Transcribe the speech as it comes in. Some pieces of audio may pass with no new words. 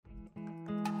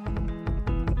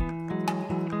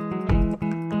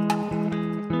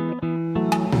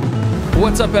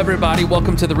What's up, everybody?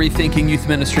 Welcome to the Rethinking Youth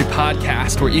Ministry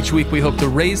podcast, where each week we hope to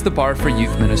raise the bar for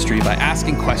youth ministry by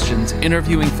asking questions,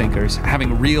 interviewing thinkers,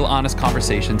 having real, honest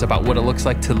conversations about what it looks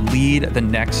like to lead the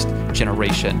next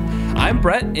generation. I'm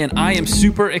Brett, and I am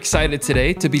super excited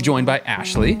today to be joined by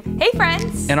Ashley. Hey,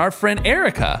 friends. And our friend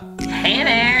Erica. Hey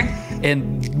there.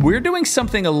 And we're doing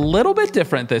something a little bit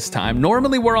different this time.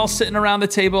 Normally, we're all sitting around the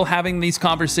table having these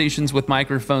conversations with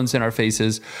microphones in our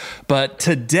faces. But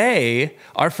today,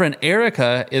 our friend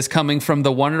Erica is coming from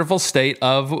the wonderful state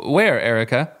of where,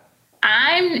 Erica?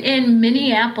 I'm in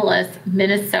Minneapolis,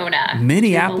 Minnesota.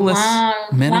 Minneapolis,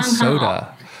 Minnesota. Long haul.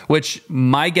 Which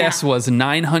my guess was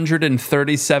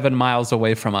 937 miles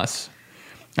away from us.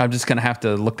 I'm just going to have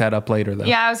to look that up later, though.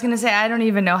 Yeah, I was going to say, I don't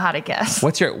even know how to guess.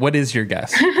 What is your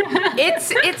guess?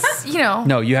 It's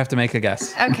No, you have to make a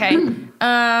guess. Okay.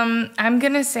 I'm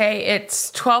going to say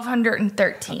it's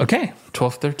 1,213. Okay,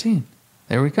 1213.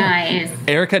 There we go. Nice.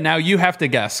 Erica, now you have to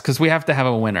guess because we have to have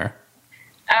a winner.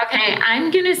 Okay,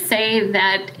 I'm going to say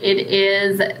that it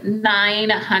is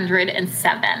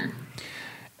 907.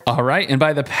 All right, and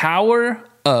by the power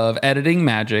of editing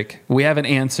magic, we have an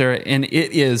answer, and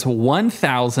it is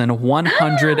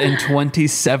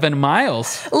 1,127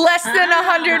 miles. Less than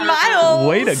 100 miles.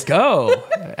 Way to go.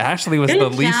 Ashley was Good the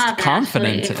least job,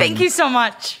 confident. Ashley. Thank you so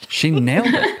much. She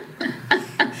nailed it.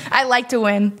 I like to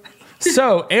win.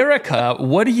 So, Erica,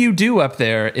 what do you do up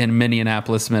there in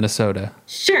Minneapolis, Minnesota?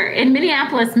 Sure. In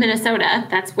Minneapolis, Minnesota,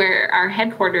 that's where our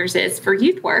headquarters is for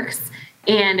YouthWorks.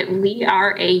 And we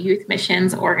are a youth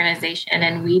missions organization,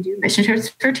 and we do mission trips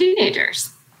for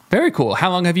teenagers. Very cool. How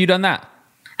long have you done that?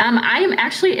 I am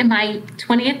actually in my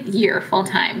 20th year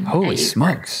full-time. Holy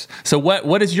smokes. So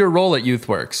what is your role at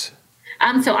YouthWorks?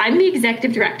 So I'm the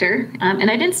executive director, and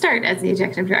I didn't start as the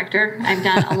executive director. I've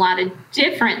done a lot of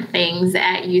different things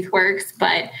at YouthWorks,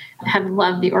 but have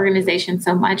loved the organization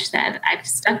so much that I've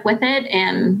stuck with it,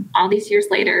 and all these years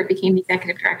later became the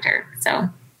executive director. So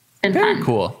it's been Very fun.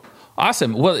 cool.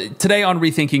 Awesome. Well, today on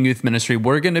Rethinking Youth Ministry,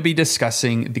 we're going to be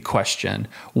discussing the question,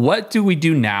 what do we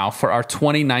do now for our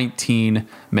 2019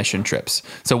 mission trips?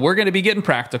 So we're going to be getting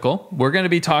practical. We're going to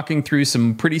be talking through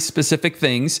some pretty specific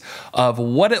things of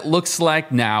what it looks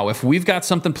like now. If we've got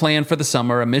something planned for the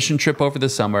summer, a mission trip over the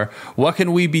summer, what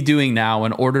can we be doing now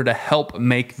in order to help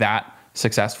make that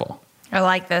successful? I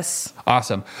like this.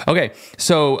 Awesome. Okay,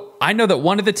 so I know that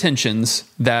one of the tensions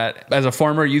that, as a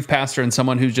former youth pastor and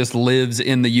someone who just lives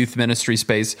in the youth ministry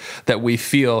space, that we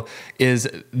feel is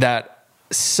that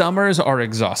summers are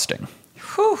exhausting.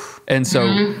 Whew. And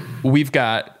so we've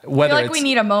got, I whether feel like it's... we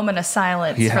need a moment of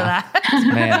silence for that.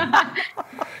 Man.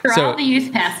 For So- all the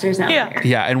youth pastors out there.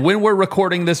 Yeah, and when we're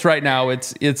recording this right now,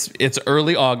 it's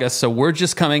early August, so we're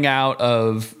just coming out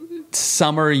of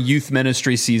summer youth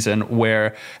ministry season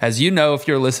where, as you know, if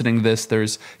you're listening to this,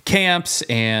 there's camps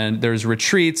and there's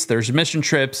retreats, there's mission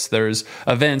trips, there's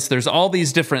events, there's all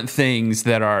these different things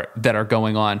that are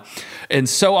going on. And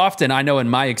so often, I know in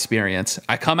my experience,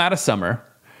 I come out of summer,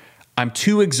 I'm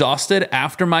too exhausted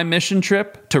after my mission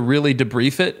trip to really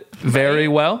debrief it very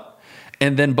well.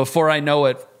 And then before I know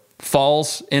it,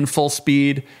 fall's in full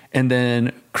speed, and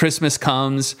then Christmas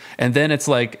comes, and then it's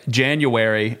like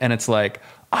January, and it's like,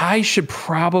 I should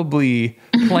probably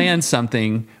plan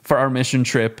something for our mission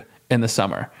trip in the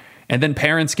summer. And then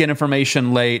parents get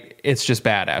information late. It's just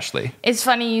bad, Ashley. It's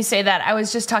funny you say that. I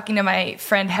was just talking to my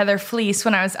friend Heather Fleece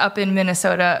when I was up in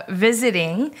Minnesota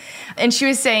visiting, and she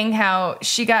was saying how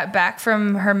she got back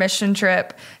from her mission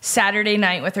trip Saturday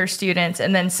night with her students,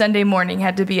 and then Sunday morning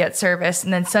had to be at service,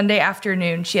 and then Sunday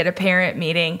afternoon she had a parent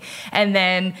meeting, and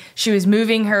then she was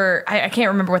moving her, I can't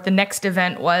remember what the next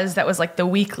event was, that was like the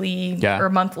weekly or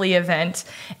monthly event,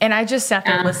 and I just sat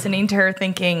there listening to her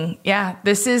thinking, yeah,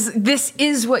 this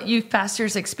is what youth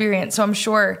pastors experience. So I'm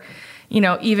sure,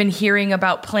 even hearing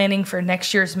about planning for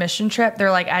next year's mission trip,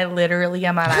 they're like, I literally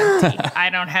am on empty.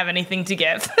 I don't have anything to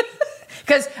give.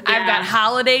 Because I've got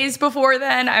holidays before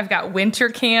then. I've got winter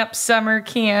camp, summer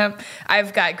camp.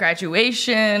 I've got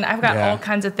graduation. I've got all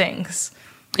kinds of things.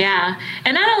 Yeah.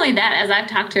 And not only that, as I've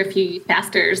talked to a few youth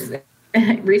pastors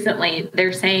recently,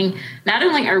 they're saying not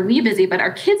only are we busy, but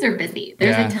our kids are busy.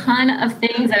 There's a ton of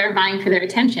things that are vying for their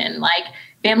attention, like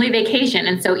family vacation.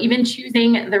 And so even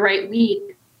choosing the right week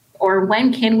or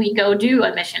when can we go do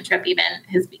a mission trip even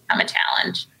has become a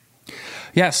challenge.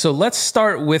 Yeah, so let's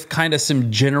start with kind of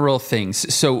some general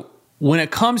things. So when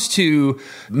it comes to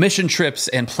mission trips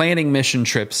and planning mission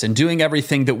trips and doing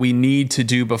everything that we need to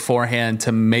do beforehand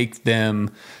to make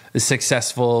them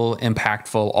successful,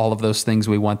 impactful, all of those things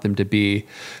we want them to be.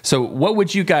 So what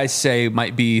would you guys say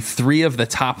might be 3 of the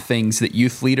top things that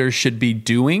youth leaders should be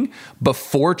doing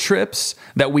before trips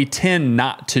that we tend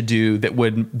not to do that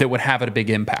would have a big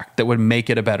impact, that would make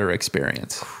it a better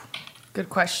experience? Good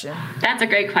question. That's a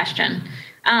great question.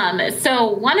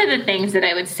 So one of the things that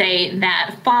I would say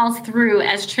that falls through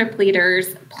as trip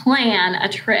leaders plan a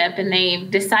trip and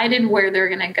they've decided where they're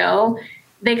going to go,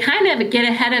 they kind of get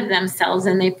ahead of themselves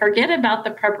and they forget about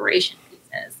the preparation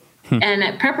pieces.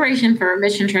 And preparation for a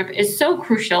mission trip is so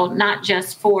crucial, not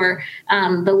just for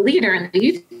the leader and the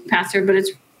youth pastor, but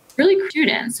it's really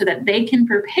students so that they can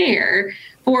prepare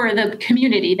for the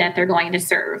community that they're going to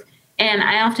serve. And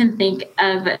I often think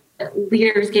of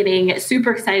leaders getting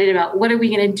super excited about what are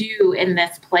we going to do in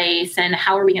this place and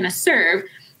how are we going to serve.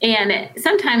 And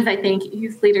sometimes I think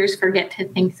youth leaders forget to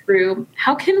think through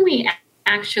how can we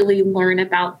actually learn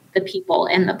about the people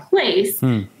and the place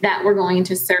that we're going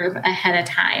to serve ahead of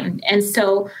time. And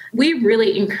so we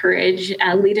really encourage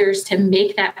leaders to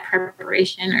make that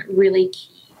preparation really key.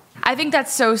 I think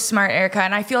that's so smart, Erica.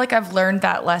 And I feel like I've learned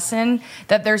that lesson,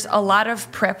 that there's a lot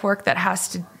of prep work that has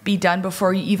to be done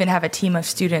before you even have a team of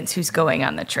students who's going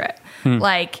on the trip.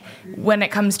 Like when it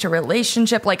comes to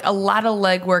relationship, like a lot of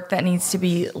legwork that needs to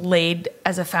be laid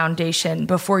as a foundation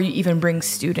before you even bring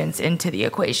students into the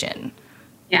equation.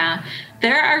 Yeah,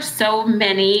 there are so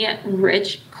many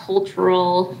rich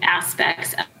cultural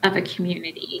aspects of a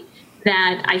community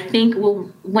that I think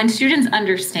when students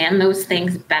understand those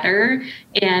things better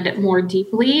and more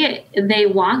deeply, they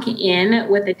walk in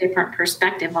with a different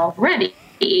perspective already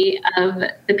of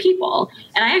the people.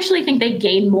 And I actually think they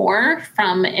gain more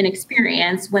from an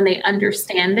experience when they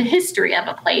understand the history of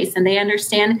a place and they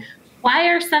understand why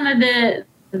are some of the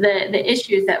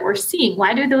issues that we're seeing,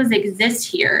 why do those exist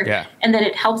here? Yeah. And then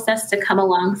it helps us to come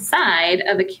alongside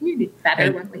of a community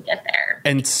better when we get there.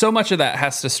 And so much of that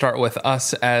has to start with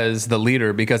us as the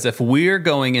leader, because if we're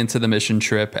going into the mission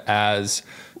trip as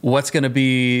what's going to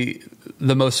be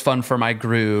the most fun for my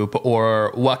group,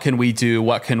 or what can we do,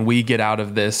 what can we get out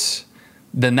of this,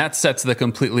 then that sets the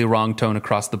completely wrong tone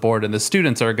across the board. And the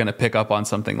students are going to pick up on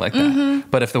something like that.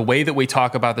 But if the way that we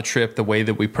talk about the trip, the way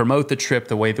that we promote the trip,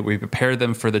 the way that we prepare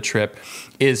them for the trip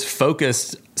is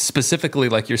focused specifically,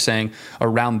 like you're saying,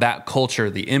 around that culture,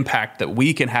 the impact that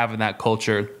we can have in that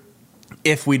culture,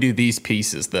 if we do these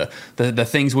pieces, the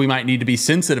things we might need to be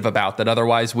sensitive about that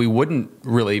otherwise we wouldn't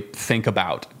really think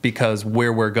about, because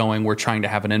where we're going, we're trying to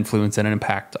have an influence and an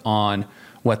impact on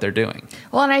what they're doing.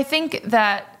 Well, and I think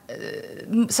that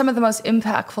some of the most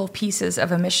impactful pieces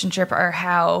of a mission trip are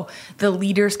how the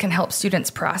leaders can help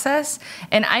students process.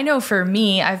 And I know for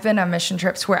me, I've been on mission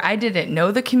trips where I didn't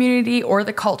know the community or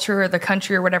the culture or the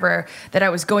country or whatever that I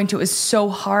was going to. It was so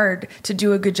hard to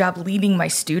do a good job leading my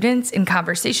students in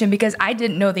conversation because I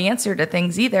didn't know the answer to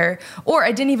things either, or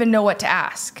I didn't even know what to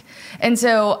ask. And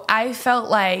so I felt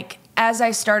like as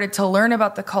I started to learn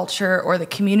about the culture or the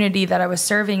community that I was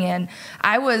serving in,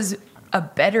 I was a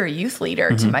better youth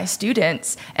leader to my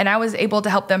students, and I was able to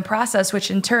help them process, which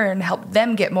in turn helped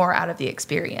them get more out of the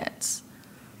experience.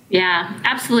 Yeah,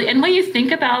 absolutely. And when you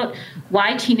think about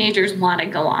why teenagers want to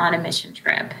go on a mission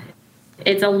trip,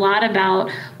 it's a lot about,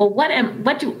 well,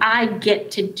 what do I get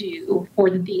to do for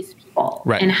these people?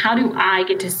 Right. And how do I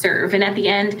get to serve? And at the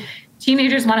end,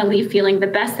 teenagers want to leave feeling the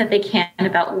best that they can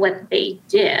about what they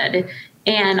did.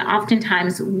 And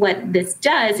oftentimes what this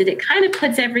does is it kind of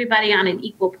puts everybody on an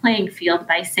equal playing field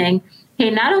by saying, hey,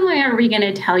 not only are we going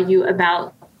to tell you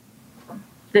about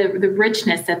the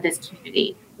richness of this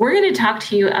community, we're going to talk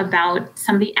to you about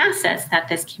some of the assets that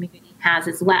this community has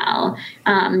as well.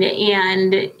 And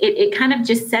it kind of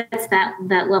just sets that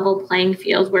level playing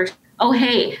field where, oh,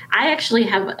 hey, I actually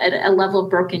have a level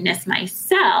of brokenness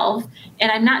myself,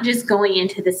 and I'm not just going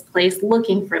into this place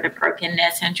looking for the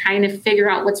brokenness and trying to figure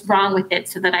out what's wrong with it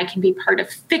so that I can be part of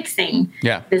fixing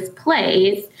this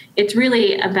place. It's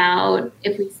really about,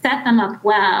 if we set them up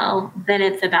well, then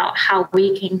it's about how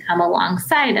we can come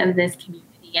alongside of this community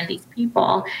and these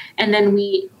people, and then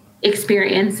we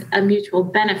experience a mutual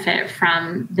benefit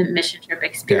from the mission trip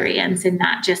experience and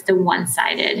not just a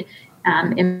one-sided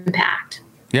impact.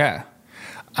 Yeah.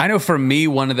 I know for me,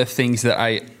 one of the things that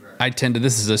I tend to,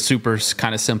 this is a super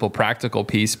kind of simple, practical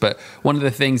piece, but one of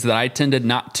the things that I tended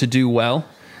not to do well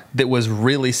that was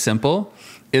really simple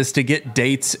is to get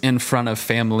dates in front of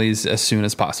families as soon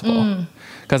as possible.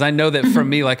 Because I know that for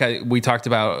me, like we talked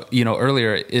about,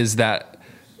 earlier, is that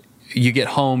you get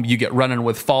home, you get running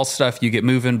with fall stuff, you get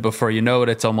moving before you know it,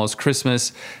 it's almost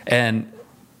Christmas. And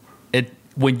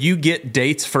when you get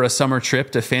dates for a summer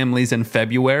trip to families in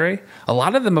February, a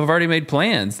lot of them have already made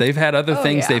plans. They've had other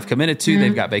things they've committed to.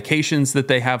 They've got vacations that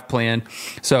they have planned.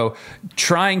 So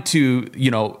trying to,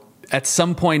 at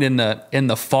some point in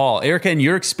the fall, Erica, in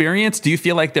your experience, do you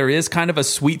feel like there is kind of a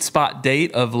sweet spot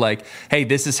date of like, hey,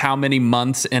 this is how many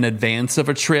months in advance of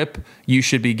a trip you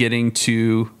should be getting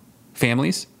to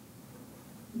families?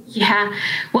 Yeah.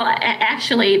 Well,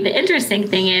 actually, the interesting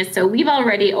thing is, so we've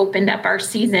already opened up our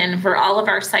season for all of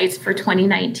our sites for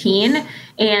 2019,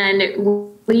 and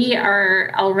we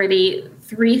are already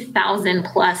 3,000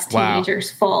 plus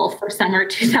teenagers full for summer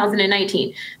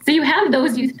 2019. So you have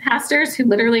those youth pastors who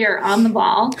literally are on the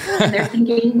ball, and they're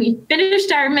thinking, we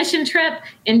finished our mission trip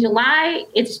in July.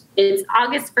 It's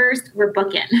August 1st. We're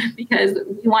booking because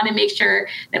we want to make sure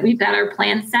that we've got our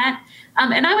plan set.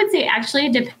 And I would say actually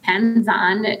it depends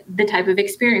on the type of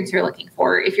experience you're looking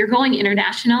for. If you're going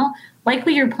international,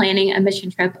 likely you're planning a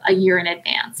mission trip a year in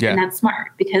advance. Yeah. And that's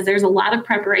smart because there's a lot of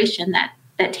preparation that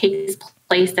takes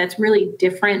place that's really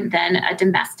different than a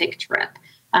domestic trip.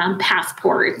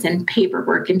 Passports and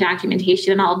paperwork and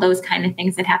documentation and all those kind of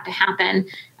things that have to happen.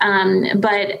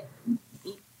 But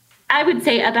I would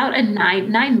say about a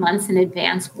 9 months in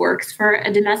advance works for a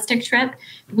domestic trip.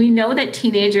 We know that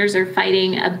teenagers are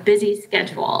fighting a busy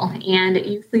schedule, and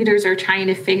youth leaders are trying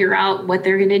to figure out what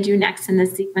they're going to do next in the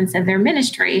sequence of their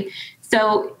ministry.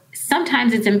 So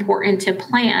sometimes it's important to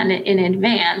plan in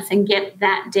advance and get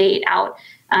that date out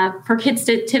for kids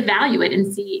to value it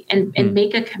and see and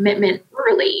make a commitment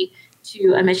early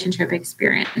to a mission trip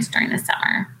experience during the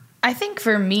summer. I think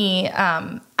for me,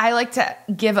 I like to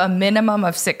give a minimum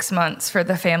of 6 months for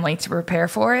the family to prepare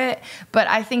for it. But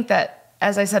I think that,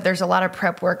 as I said, there's a lot of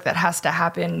prep work that has to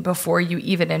happen before you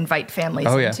even invite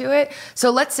families into it. So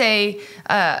let's say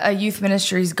a youth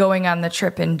ministry is going on the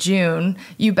trip in June.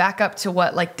 You back up to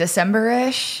like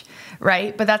December-ish,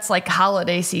 right? But that's like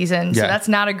holiday season. So that's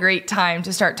not a great time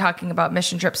to start talking about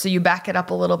mission trips. So you back it up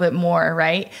a little bit more,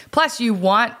 right? Plus you don't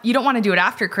want to do it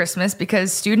after Christmas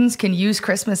because students can use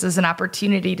Christmas as an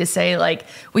opportunity to say like,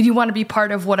 well, you want to be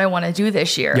part of what I want to do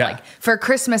this year. Yeah. Like for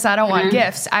Christmas, I don't want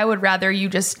gifts. I would rather you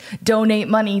just donate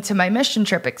money to my mission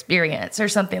trip experience or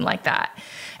something like that.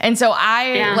 And so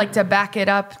I like to back it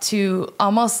up to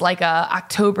almost like a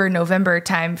October, November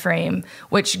timeframe,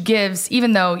 which gives,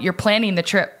 even though you're planning the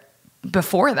trip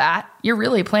before that, you're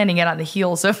really planning it on the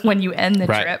heels of when you end the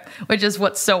trip, which is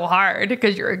what's so hard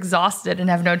because you're exhausted and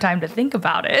have no time to think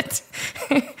about it.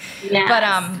 But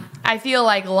I feel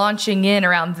like launching in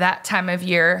around that time of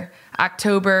year,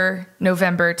 October,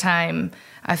 November time,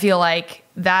 I feel like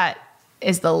that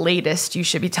is the latest you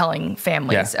should be telling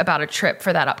families about a trip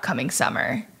for that upcoming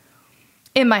summer,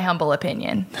 in my humble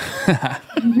opinion.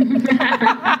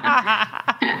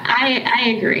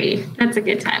 I agree. That's a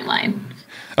good timeline.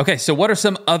 Okay, so what are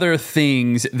some other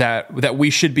things that we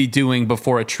should be doing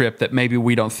before a trip that maybe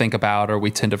we don't think about or we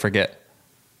tend to forget?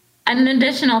 An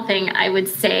additional thing I would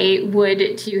say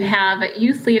would to have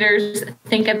youth leaders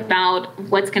think about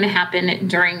what's going to happen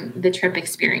during the trip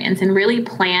experience and really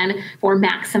plan for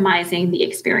maximizing the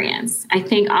experience. I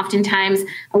think oftentimes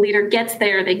a leader gets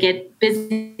there, they get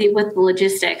busy with the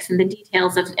logistics and the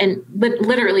details of, and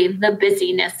literally the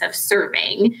busyness of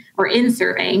serving or in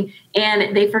serving,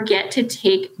 and they forget to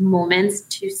take moments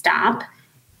to stop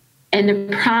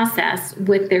and process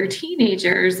with their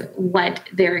teenagers what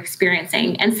they're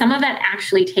experiencing. And some of that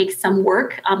actually takes some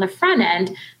work on the front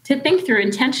end to think through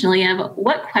intentionally of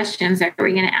what questions are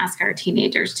we going to ask our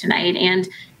teenagers tonight. And,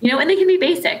 and they can be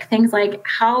basic things like,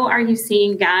 how are you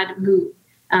seeing God move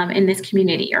in this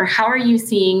community? Or how are you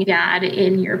seeing God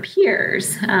in your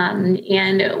peers?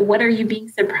 And what are you being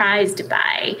surprised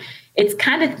by? It's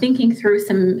kind of thinking through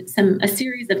a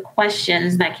series of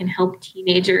questions that can help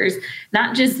teenagers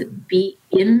not just be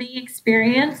in the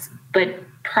experience, but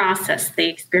process the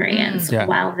experience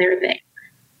while they're there.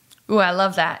 Ooh, I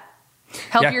love that.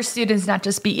 Help your students not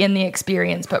just be in the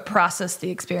experience, but process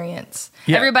the experience.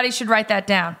 Yeah. Everybody should write that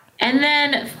down. And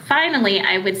then finally,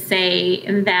 I would say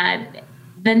that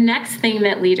the next thing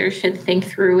that leaders should think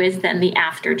through is then the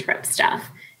after trip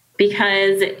stuff.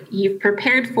 Because you've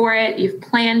prepared for it, you've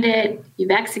planned it,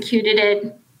 you've executed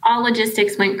it, all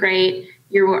logistics went great,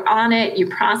 you were on it, you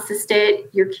processed it,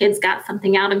 your kids got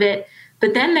something out of it.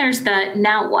 But then there's the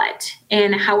now what?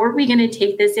 And how are we going to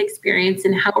take this experience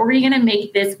and how are we going to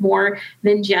make this more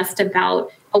than just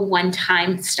about a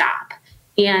one-time stop?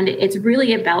 And it's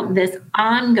really about this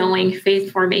ongoing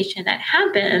faith formation that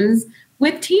happens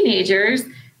with teenagers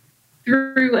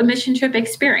through a mission trip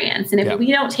experience. And if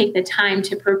we don't take the time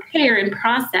to prepare and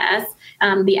process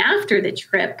the after the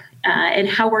trip and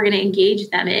how we're going to engage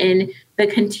them in the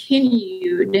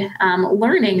continued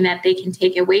learning that they can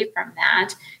take away from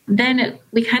that, then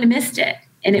we kind of missed it.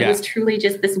 And it was truly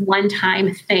just this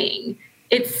one-time thing.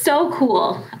 It's so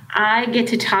cool. I get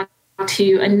to talk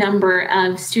to a number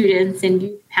of students and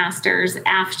youth pastors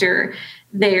after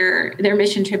their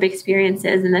mission trip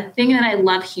experiences. And the thing that I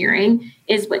love hearing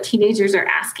is what teenagers are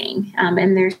asking.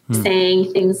 And they're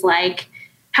saying things like,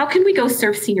 how can we go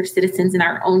serve senior citizens in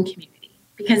our own community?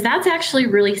 Because that's actually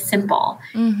really simple.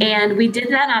 And we did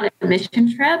that on a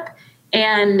mission trip.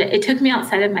 And it took me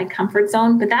outside of my comfort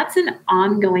zone, but that's an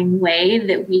ongoing way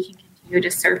that we can continue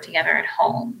to serve together at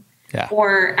home. Yeah.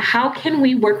 Or how can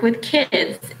we work with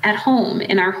kids at home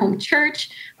in our home church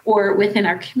or within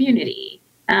our community?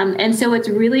 And so it's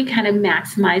really kind of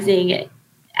maximizing it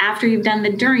after you've done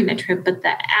the during the trip, but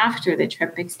the after the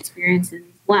trip experiences as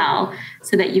well,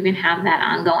 so that you can have that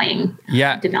ongoing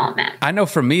development. I know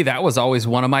for me, that was always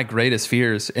one of my greatest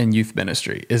fears in youth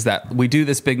ministry, is that we do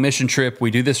this big mission trip,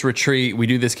 we do this retreat, we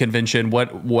do this convention,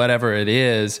 whatever it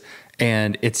is,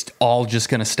 and it's all just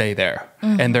going to stay there.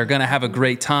 And they're going to have a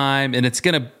great time, and it's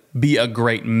going to be a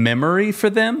great memory for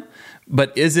them.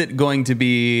 But is it going to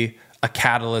be a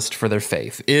catalyst for their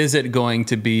faith? Is it going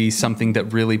to be something that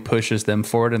really pushes them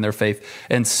forward in their faith?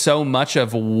 And so much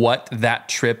of what that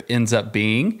trip ends up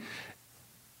being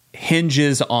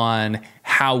hinges on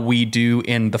how we do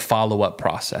in the follow-up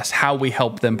process, how we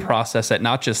help them process it,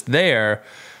 not just there,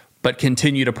 but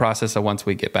continue to process it once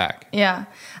we get back. Yeah.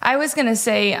 I was going to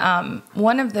say,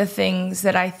 one of the things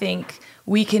that I think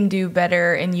we can do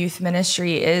better in youth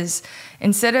ministry is,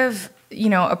 instead of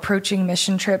approaching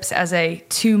mission trips as a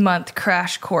 2-month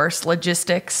crash course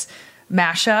logistics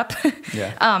mashup,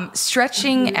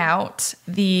 stretching out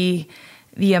the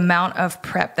amount of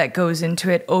prep that goes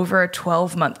into it over a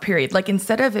 12-month period. Like,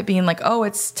 instead of it being like, oh,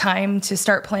 it's time to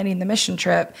start planning the mission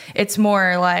trip, it's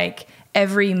more like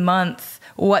every month,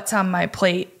 what's on my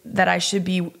plate that I should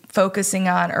be focusing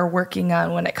on or working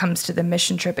on when it comes to the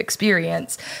mission trip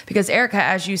experience. Because Erica,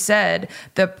 as you said,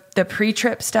 the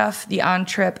pre-trip stuff, the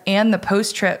on-trip, and the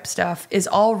post-trip stuff is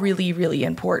all really, really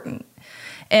important.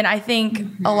 And I think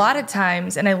a lot of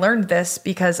times, and I learned this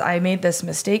because I made this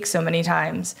mistake so many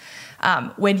times,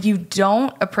 when you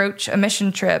don't approach a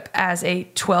mission trip as a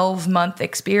 12-month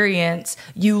experience,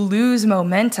 you lose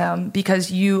momentum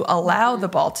because you allow the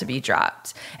ball to be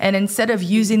dropped. And instead of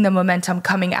using the momentum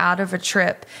coming out of a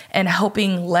trip and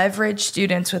helping leverage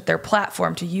students with their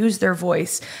platform to use their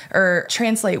voice or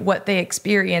translate what they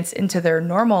experience into their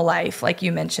normal life, like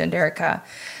you mentioned, Erica,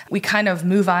 we kind of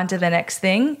move on to the next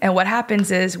thing. And what happens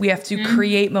is we have to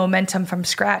create momentum from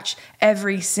scratch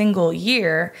every single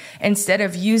year, instead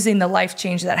of using the life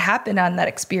change that happened on that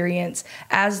experience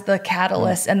as the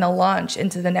catalyst and the launch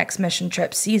into the next mission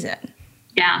trip season.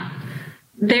 Yeah.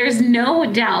 There's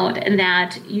no doubt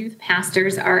that youth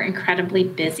pastors are incredibly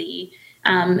busy.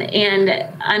 And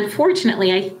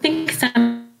unfortunately, I think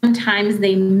sometimes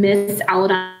they miss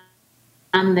out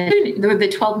on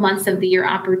the 12 months of the year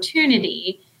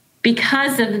opportunity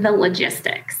because of the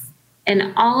logistics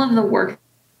and all of the work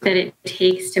that it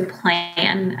takes to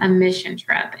plan a mission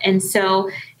trip. And so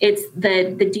it's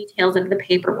the details of the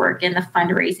paperwork and the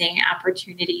fundraising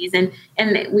opportunities. And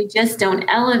we just don't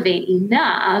elevate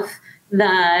enough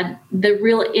the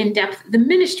real in-depth, the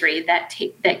ministry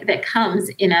that comes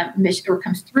in a mission, or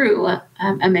comes through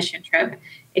a mission trip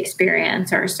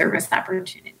experience or a service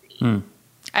opportunity.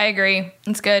 I agree.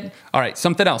 It's good. All right.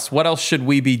 Something else. What else should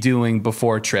we be doing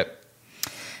before a trip?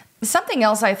 Something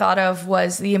else I thought of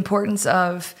was the importance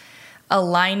of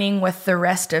aligning with the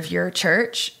rest of your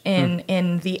church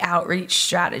in the outreach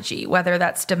strategy, whether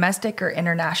that's domestic or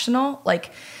international.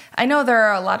 Like, I know there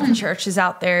are a lot of churches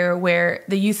out there where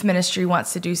the youth ministry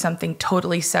wants to do something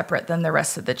totally separate than the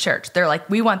rest of the church. They're like,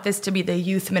 we want this to be the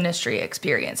youth ministry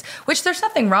experience, which there's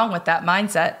nothing wrong with that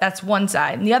mindset. That's one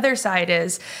side. And the other side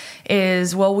is,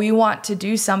 well, we want to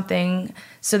do something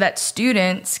so that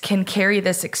students can carry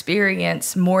this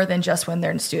experience more than just when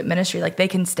they're in student ministry. Like, they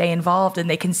can stay involved and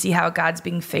they can see how God's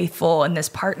being faithful in this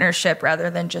partnership rather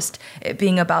than just it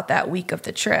being about that week of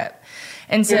the trip.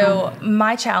 And so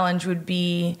my challenge would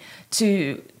be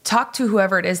to talk to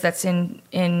whoever it is that's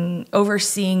in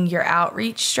overseeing your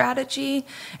outreach strategy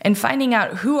and finding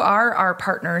out who are our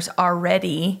partners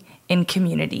already in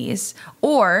communities.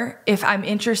 Or if I'm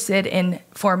interested in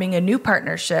forming a new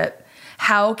partnership,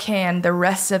 how can the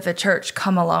rest of the church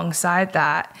come alongside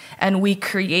that and we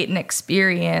create an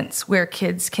experience where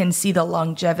kids can see the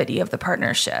longevity of the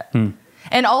partnership?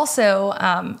 And also,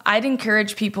 I'd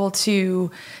encourage people to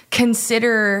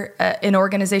consider an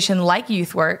organization like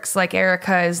YouthWorks, like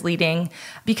Erica is leading,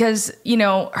 because,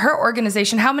 her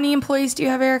organization, how many employees do you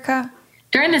have, Erica?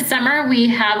 During the summer, we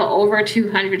have over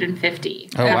 250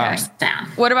 of our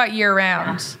staff. What about year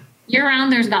round? Yeah. Year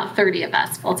round, there's about 30 of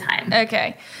us full time.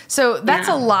 Okay. So that's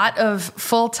a lot of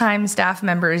full-time staff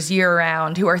members year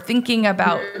round who are thinking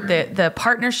about the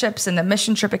partnerships and the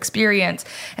mission trip experience.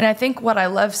 And I think what I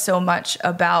love so much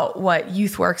about what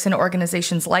YouthWorks and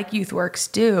organizations like YouthWorks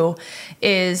do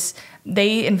is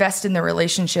they invest in the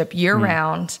relationship year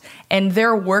round, and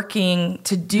they're working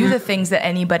to do the things that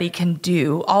anybody can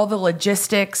do, all the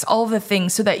logistics, all the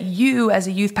things, so that you as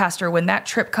a youth pastor, when that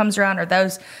trip comes around or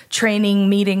those training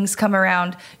meetings come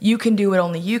around, you can do what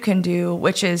only you can do,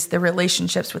 which is the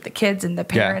relationships with the kids and the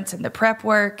parents and the prep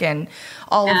work and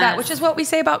all of that, which is what we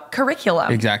say about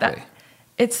curriculum. Exactly.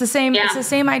 It's the same. It's the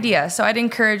same idea. So I'd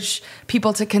encourage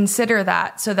people to consider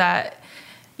that, so that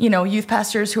youth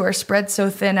pastors who are spread so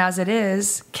thin as it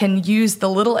is can use the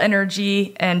little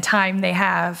energy and time they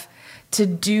have to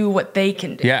do what they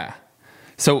can do. Yeah.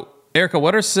 So, Erica,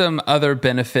 what are some other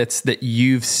benefits that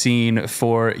you've seen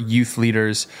for youth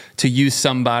leaders to use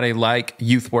somebody like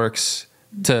YouthWorks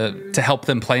to help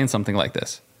them plan something like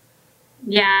this?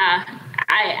 Yeah,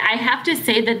 I have to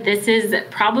say that this is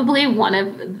probably one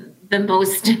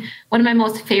of my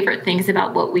most favorite things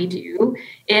about what we do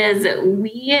is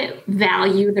we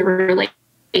value the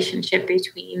relationship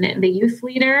between the youth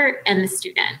leader and the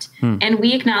student. And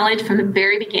we acknowledge from the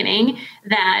very beginning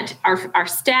that our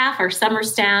staff, our summer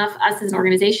staff, us as an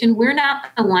organization, we're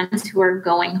not the ones who are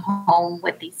going home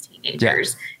with these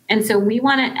teenagers. And so we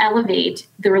want to elevate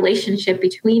the relationship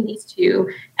between these two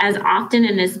as often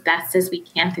and as best as we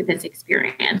can through this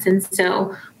experience. And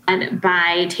so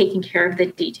by taking care of the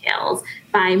details,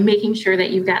 by making sure that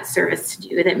you've got service to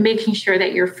do, that making sure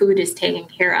that your food is taken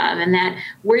care of, and that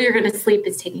where you're going to sleep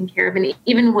is taken care of, and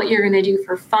even what you're going to do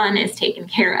for fun is taken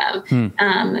care of.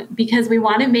 Because we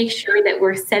want to make sure that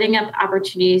we're setting up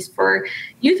opportunities for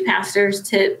youth pastors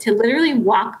to literally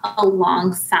walk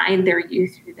alongside their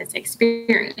youth through this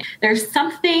experience. There's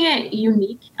something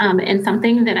unique and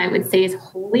something that I would say is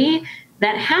holy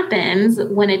that happens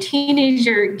when a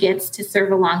teenager gets to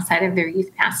serve alongside of their youth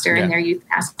pastor and their youth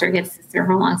pastor gets to serve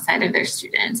alongside of their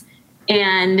students.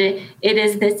 And it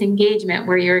is this engagement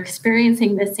where you're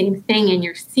experiencing the same thing and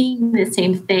you're seeing the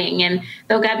same thing. And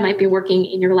though God might be working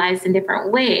in your lives in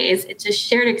different ways, it's a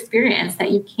shared experience that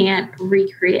you can't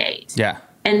recreate. Yeah.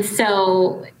 And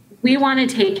so we want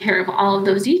to take care of all of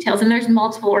those details. And there's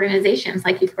multiple organizations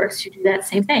like YouthWorks who do that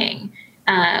same thing.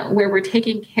 Where we're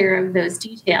taking care of those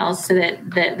details so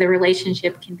that the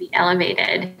relationship can be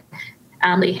elevated.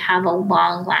 They have a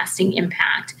long-lasting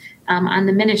impact on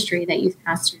the ministry that youth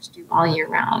pastors do all year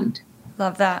round.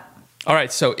 Love that. All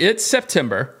right, so it's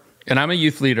September, and I'm a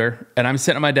youth leader, and I'm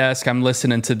sitting at my desk, I'm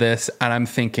listening to this, and I'm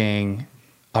thinking,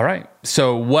 all right,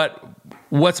 so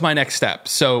what's my next step?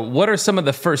 So what are some of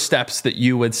the first steps that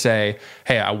you would say,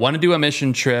 hey, I want to do a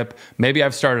mission trip. Maybe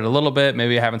I've started a little bit.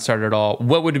 Maybe I haven't started at all.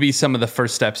 What would be some of the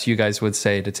first steps you guys would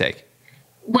say to take?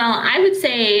 Well, I would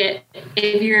say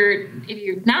if you're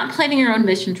not planning your own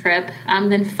mission trip,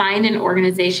 then find an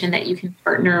organization that you can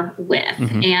partner with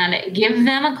and give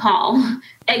them a call.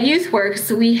 At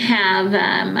YouthWorks, we have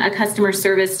a customer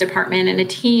service department and a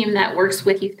team that works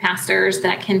with youth pastors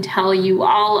that can tell you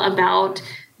all about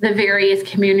the various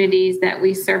communities that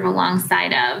we serve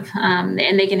alongside of.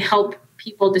 And they can help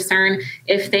people discern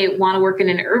if they want to work in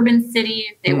an urban city,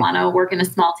 if they want to work in a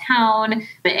small town,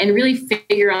 and really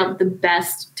figure out the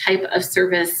best type of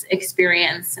service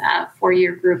experience for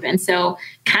your group. And so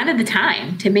kind of the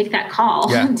time to make that call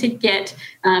to get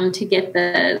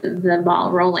the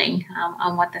ball rolling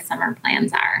on what the summer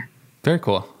plans are. Very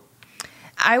cool.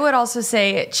 I would also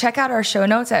say check out our show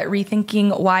notes at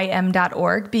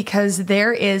rethinkingym.org because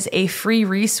there is a free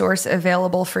resource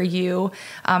available for you.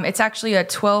 It's actually a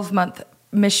 12-month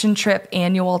mission trip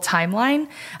annual timeline.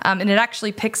 And it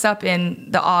actually picks up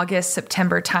in the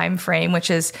August-September timeframe,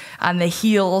 which is on the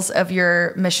heels of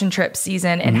your mission trip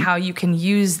season and how you can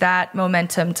use that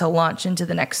momentum to launch into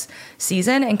the next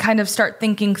season and kind of start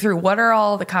thinking through what are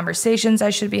all the conversations I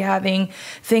should be having,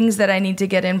 things that I need to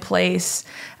get in place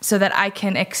so that I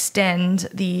can extend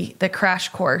the crash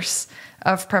course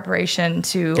of preparation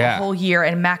to a whole year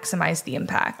and maximize the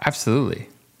impact. Absolutely.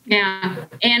 Yeah.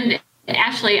 And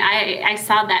actually, I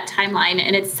saw that timeline,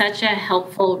 and it's such a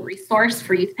helpful resource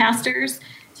for youth pastors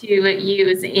to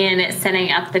use in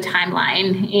setting up the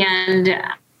timeline and,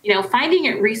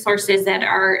 finding resources that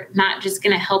are not just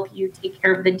going to help you take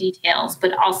care of the details,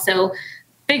 but also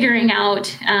figuring out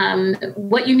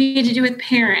what you need to do with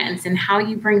parents and how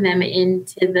you bring them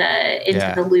into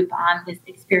the loop on this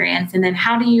experience. And then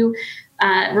how do you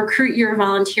recruit your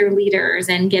volunteer leaders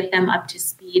and get them up to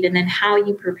speed, and then how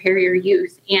you prepare your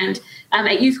youth. And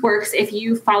at YouthWorks, if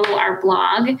you follow our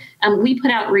blog, we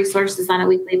put out resources on a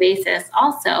weekly basis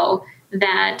also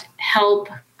that help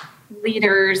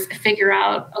leaders figure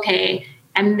out, okay,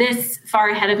 I'm this far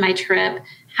ahead of my trip.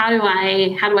 How do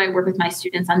I work with my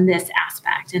students on this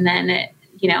aspect? And then,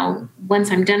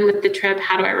 once I'm done with the trip,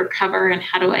 how do I recover and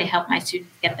how do I help my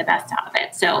students get the best out of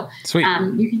it? So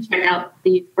you can check out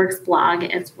the YouthWorks blog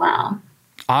as well.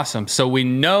 Awesome. So we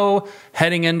know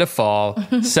heading into fall,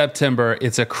 September,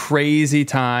 it's a crazy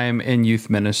time in youth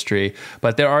ministry,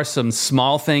 but there are some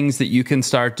small things that you can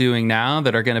start doing now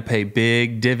that are going to pay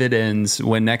big dividends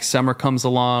when next summer comes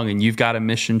along and you've got a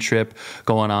mission trip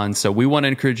going on. So we want to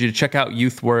encourage you to check out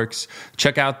YouthWorks,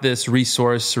 check out this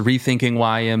resource,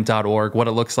 rethinkingym.org, what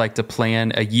it looks like to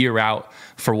plan a year out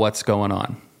for what's going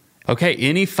on. Okay.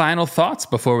 Any final thoughts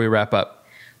before we wrap up?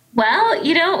 Well,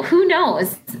 who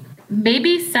knows?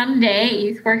 Maybe someday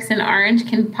YouthWorks and Orange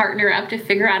can partner up to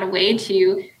figure out a way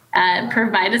to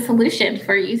provide a solution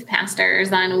for youth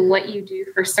pastors on what you do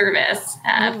for service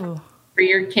for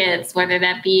your kids, whether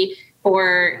that be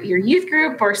for your youth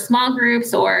group or small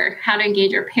groups, or how to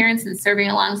engage your parents in serving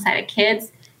alongside of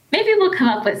kids. Maybe we'll come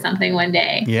up with something one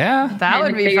day. Yeah. That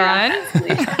would be fun.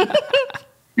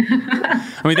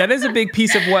 I mean, that is a big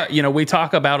piece of what, we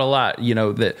talk about a lot,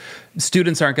 that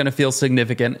students aren't going to feel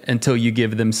significant until you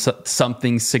give them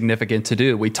something significant to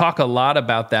do. We talk a lot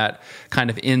about that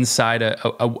kind of inside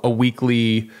a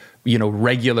weekly,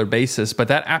 regular basis, but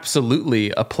that absolutely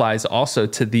applies also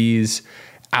to these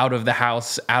out of the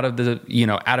house, out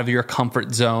of your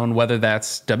comfort zone, whether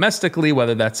that's domestically,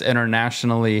 whether that's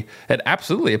internationally. It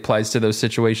absolutely applies to those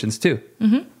situations too.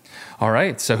 Mm-hmm. All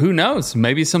right. So who knows?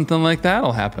 Maybe something like that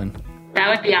will happen. That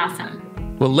would be awesome.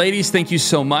 Well, ladies, thank you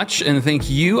so much. And thank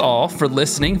you all for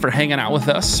listening, for hanging out with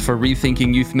us for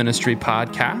Rethinking Youth Ministry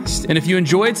podcast. And if you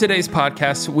enjoyed today's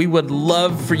podcast, we would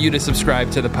love for you to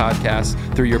subscribe to the podcast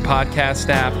through your podcast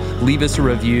app, leave us a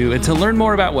review. And to learn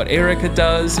more about what Erica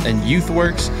does and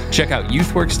YouthWorks, check out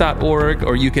youthworks.org,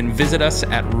 or you can visit us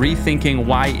at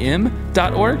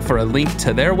rethinkingym.org for a link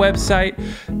to their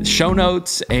website, show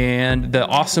notes, and the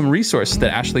awesome resource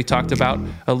that Ashley talked about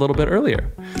a little bit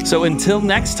earlier. So until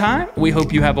next time, we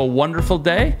hope you have a wonderful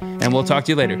day, and we'll talk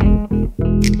to you later.